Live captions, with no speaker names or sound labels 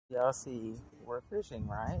Y'all see, we're fishing,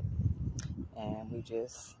 right? And we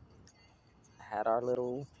just had our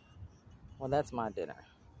little, well, that's my dinner,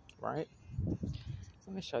 right?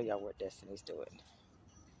 Let me show y'all what Destiny's doing.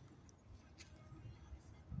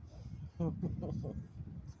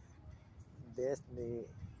 Destiny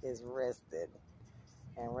is rested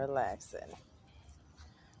and relaxing.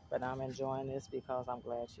 But I'm enjoying this because I'm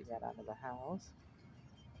glad she got out of the house.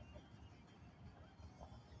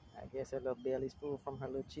 I guess her little belly's full from her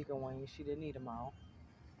little chicken wings. She didn't eat them all.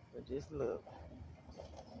 But just look.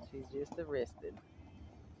 She's just arrested.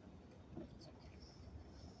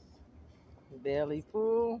 Belly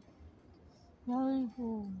full. Belly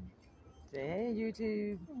full. Say hey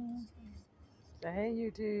YouTube. Say hey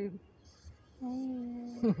YouTube.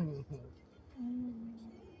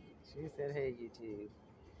 She said hey YouTube.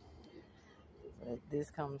 But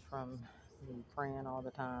this comes from me praying all the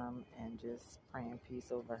time and just praying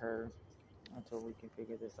peace over her until we can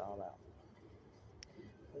figure this all out.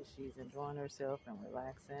 But she's enjoying herself and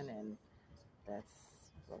relaxing, and that's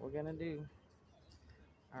what we're gonna do.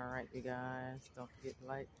 All right, you guys, don't forget to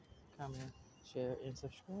like, comment, share, and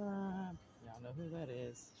subscribe. Y'all know who that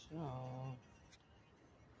is. Sure.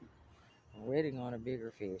 I'm waiting on a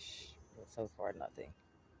bigger fish, but so far nothing.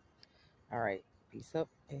 All right, peace up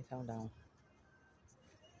and calm down.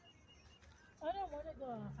 I don't want to go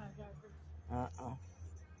on hijackers. Uh-uh.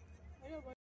 I don't want